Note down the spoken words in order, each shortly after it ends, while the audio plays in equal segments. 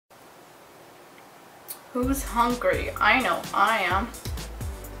Who's hungry? I know I am.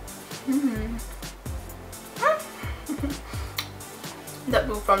 That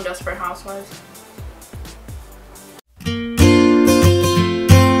boo from Desperate Housewives.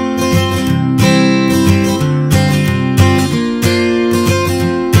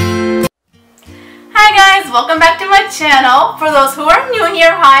 Hi guys, welcome back to my channel. For those who are new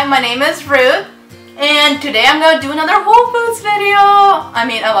here, hi, my name is Ruth. And today I'm going to do another Whole Foods video. I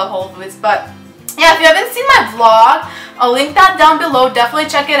mean, I love Whole Foods, but yeah, if you haven't seen my vlog, I'll link that down below. Definitely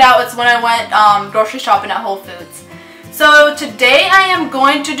check it out. It's when I went grocery shopping at Whole Foods. So today I am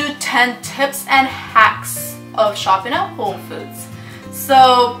going to do 10 tips and hacks of shopping at Whole Foods.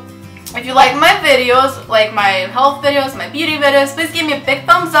 So if you like my videos, like my health videos, my beauty videos, please give me a big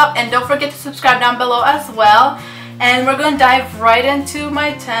thumbs up and don't forget to subscribe down below as well. And we're going to dive right into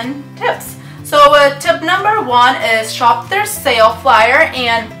my 10 tips. So tip number 1 is shop their sale flyer,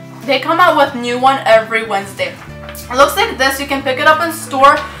 and they come out with new one every Wednesday. It looks like this. You can pick it up in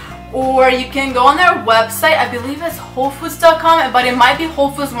store or you can go on their website. I believe it's WholeFoods.com, but it might be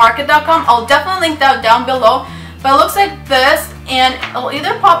WholeFoodsMarket.com. I'll definitely link that down below. But it looks like this, and it'll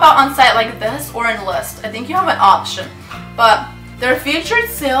either pop out on site like this or in list. I think you have an option. But their featured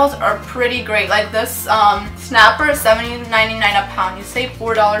sales are pretty great. Like this snapper is $7.99 a pound. You save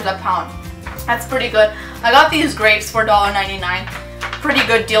 $4 a pound. That's pretty good. I got these grapes for $1.99. Pretty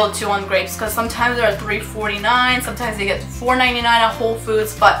good deal too on grapes, because sometimes they're $3.49, sometimes they get $4.99 at Whole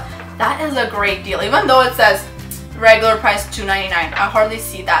Foods, but that is a great deal. Even though it says regular price $2.99, I hardly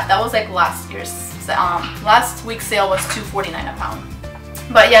see that. That was like last week's sale was $2.49 a pound.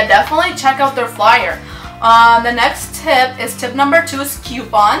 But yeah, definitely check out their flyer. The next tip is tip number 2 is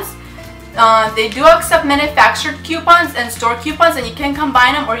coupons. They do accept manufactured coupons and store coupons, and you can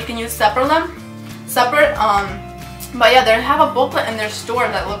combine them or you can use separate. But yeah, they have a booklet in their store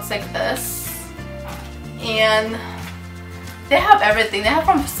that looks like this, and they have everything. They have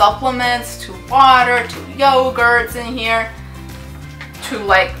from supplements to water to yogurts in here to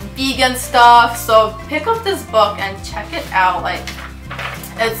like vegan stuff. So pick up this book and check it out. Like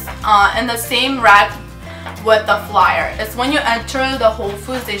it's in the same rack with the flyer. It's when you enter the Whole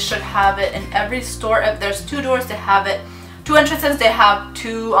Foods, they should have it in every store. If there's 2 doors, they have it. 2 entrances, they have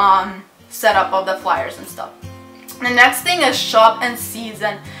 2 setup of the flyers and stuff. The next thing is shop in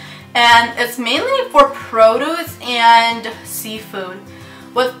season, and it's mainly for produce and seafood.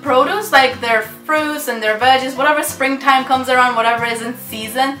 With produce, like their fruits and their veggies, whatever springtime comes around, whatever is in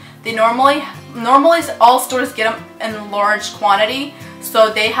season, they normally all stores get them in large quantity, so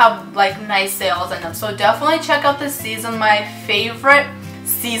they have like nice sales in them. So definitely check out this season. My favorite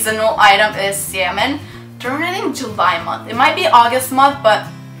seasonal item is salmon during, I think, July month. It might be August month, but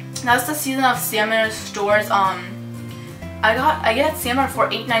that's the season of salmon in stores. I get salmon for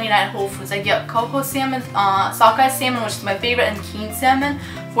 $8.99 at Whole Foods. I get coho salmon, sockeye salmon, which is my favorite, and king salmon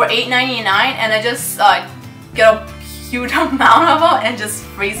for $8.99, and I just get a huge amount of them and just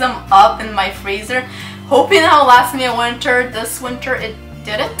freeze them up in my freezer, hoping that'll last me a winter. This winter it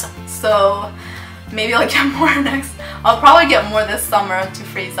didn't, so maybe I'll get more next. I'll probably get more this summer to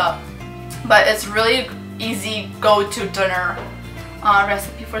freeze up. But it's really easy go-to dinner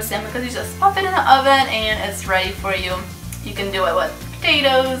recipe for salmon, because you just pop it in the oven and it's ready for you. You can do it with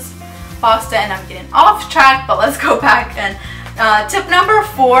potatoes, pasta, and I'm getting off track, but let's go back. And tip number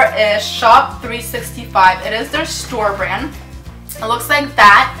 4 is Shop 365. It is their store brand. It looks like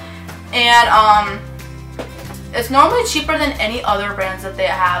that, and it's normally cheaper than any other brands that they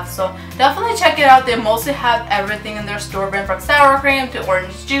have, so definitely check it out. They mostly have everything in their store brand, from sour cream to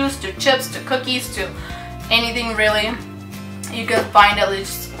orange juice to chips to cookies to anything really. You can find it.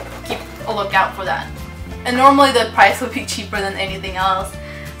 Just keep a lookout for that. And normally the price will be cheaper than anything else.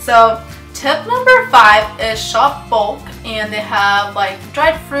 So tip number 5 is shop bulk, and they have like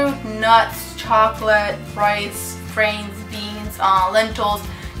dried fruit, nuts, chocolate, rice, grains, beans, lentils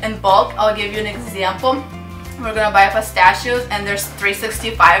in bulk. I'll give you an example. We're gonna buy pistachios, and there's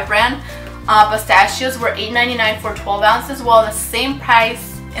 365 brand. Pistachios were $8.99 for 12 ounces, while the same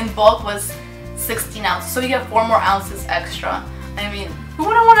price in bulk was 16 ounces. So you get 4 more ounces extra. I mean, who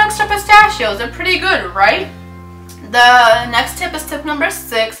wouldn't want extra pistachios? They're pretty good, right? The next tip is tip number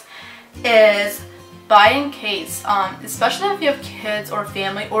 6 is buy in case. Especially if you have kids or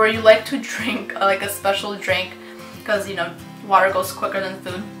family, or you like to drink like a special drink, because you know water goes quicker than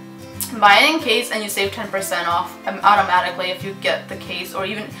food. Buy it in case and you save 10% off automatically if you get the case, or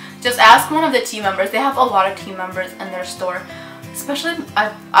even just ask one of the team members. They have a lot of team members in their store. Especially,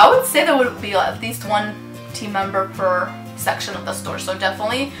 I would say there would be at least 1 team member per section of the store, so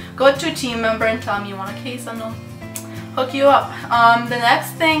definitely go to a team member and tell them you want a case and they'll hook you up. The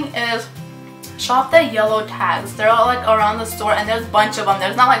next thing is shop the yellow tags. They're all like around the store, and there's a bunch of them.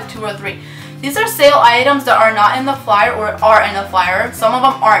 There's not like 2 or 3. These are sale items that are not in the flyer or are in the flyer. Some of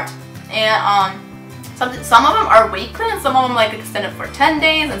them aren't, and some of them are weekly, and some of them like extended for 10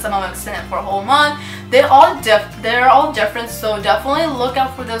 days, and some of them extended for a whole month. They're all different, so definitely look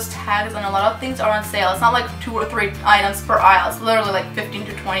out for those tags, and a lot of things are on sale. It's not like 2 or 3 items per aisle. It's literally like 15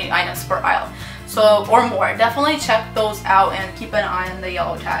 to 20 items per aisle, so or more. Definitely check those out and keep an eye on the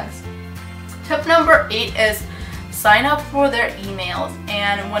yellow tags. Tip number 8 is sign up for their emails,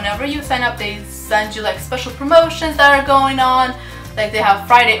 and whenever you sign up, they send you like special promotions that are going on. Like they have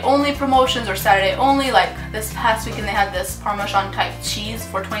Friday only promotions or Saturday only. Like this past weekend they had this Parmesan type cheese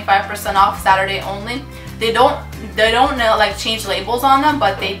for 25% off Saturday only. They don't like change labels on them,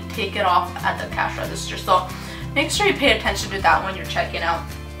 but they take it off at the cash register. So make sure you pay attention to that when you're checking out.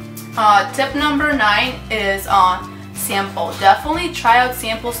 Tip number 9 is sample. Definitely try out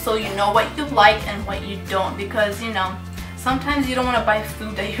samples so you know what you like and what you don't, because you know sometimes you don't want to buy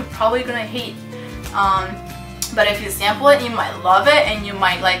food that you're probably gonna hate. But if you sample it, you might love it, and you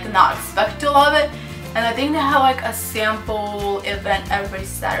might like not expect to love it. And I think they have like a sample event every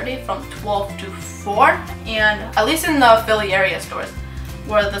Saturday from 12 to 4, and at least in the Philly area stores,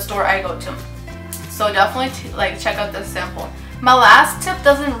 where the store I go to. So definitely like check out this sample. My last tip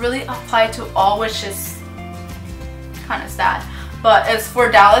doesn't really apply to all, which is kind of sad, but it's for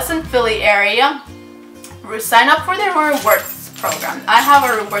Dallas and Philly area. Sign up for their rewards program. I have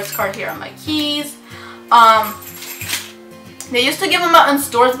a rewards card here on my keys. They used to give them out in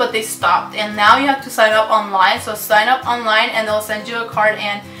stores, but they stopped, and now you have to sign up online. So sign up online and they'll send you a card,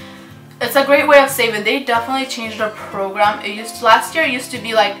 and it's a great way of saving. They definitely changed their program. Last year it used to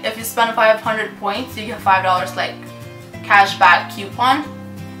be like if you spend 500 points you get $5 like cash back coupon.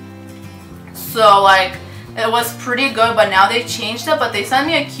 So like it was pretty good, but now they changed it. But they send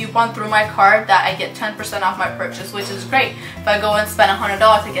me a coupon through my card that I get 10% off my purchase, which is great. If I go and spend $100,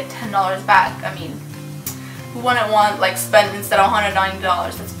 I get $10 back. I mean, who wouldn't want like spend instead of $190?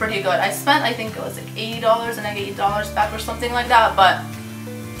 That's pretty good. I spent, I think it was like $80 and I get $8 back or something like that. But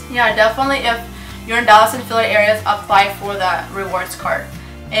yeah, definitely if you're in Dallas and Philly areas, apply for that rewards card.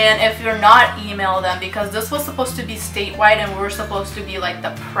 And if you're not, email them, because this was supposed to be statewide and we were supposed to be like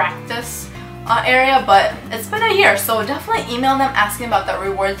the practice area, but it's been a year, so definitely email them asking about the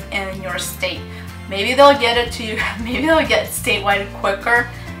rewards in your state. Maybe they'll get it to you. Maybe they'll get statewide quicker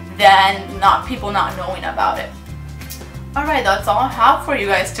than people not knowing about it. Alright, that's all I have for you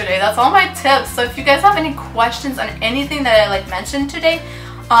guys today. That's all my tips. So if you guys have any questions on anything that I like mentioned today,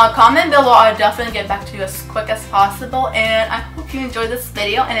 comment below. I'll definitely get back to you as quick as possible. And I hope you enjoyed this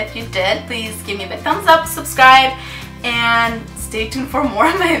video, and if you did, please give me a big thumbs up, subscribe, and stay tuned for more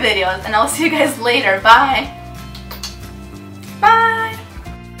of my videos. And I'll see you guys later. Bye! Bye!